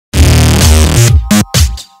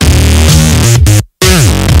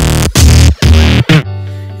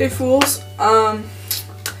Hey fools,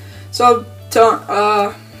 so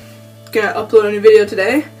I'm gonna upload a new video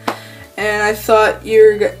today, and I thought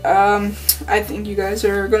I think you guys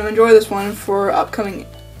are gonna enjoy this one for upcoming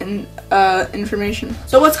information.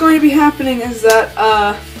 So what's going to be happening is that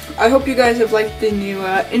I hope you guys have liked the new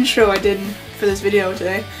intro I did for this video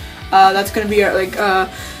today. That's gonna be like a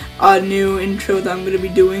new intro that I'm gonna be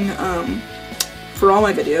doing for all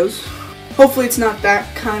my videos. Hopefully it's not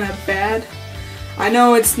that kind of bad. I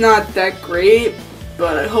know it's not that great,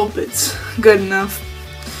 but I hope it's good enough.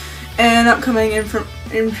 And upcoming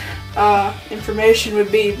information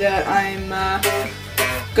would be that I'm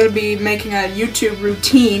going to be making a YouTube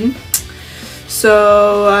routine,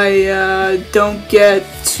 so I don't get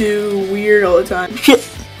too weird all the time.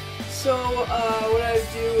 So what I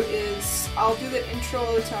do is I'll do the intro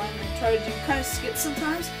all the time and try to do kind of skits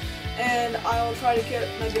sometimes, and I'll try to get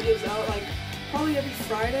my videos out like probably every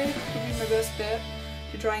Friday would be my best bet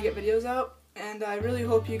to try and get videos out, and I really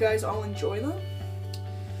hope you guys all enjoy them.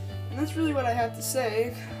 And that's really what I have to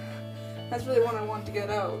say. That's really what I want to get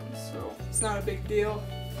out, so it's not a big deal.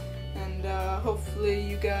 And hopefully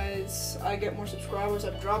you guys, I get more subscribers.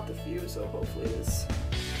 I've dropped a few, so hopefully this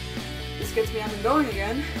gets me up and going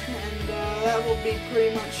again, and that will be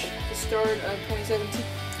pretty much the start of 2017.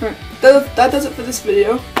 Alright, that does it for this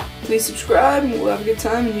video. Please subscribe, and we'll have a good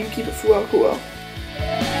time, and you keep it cool.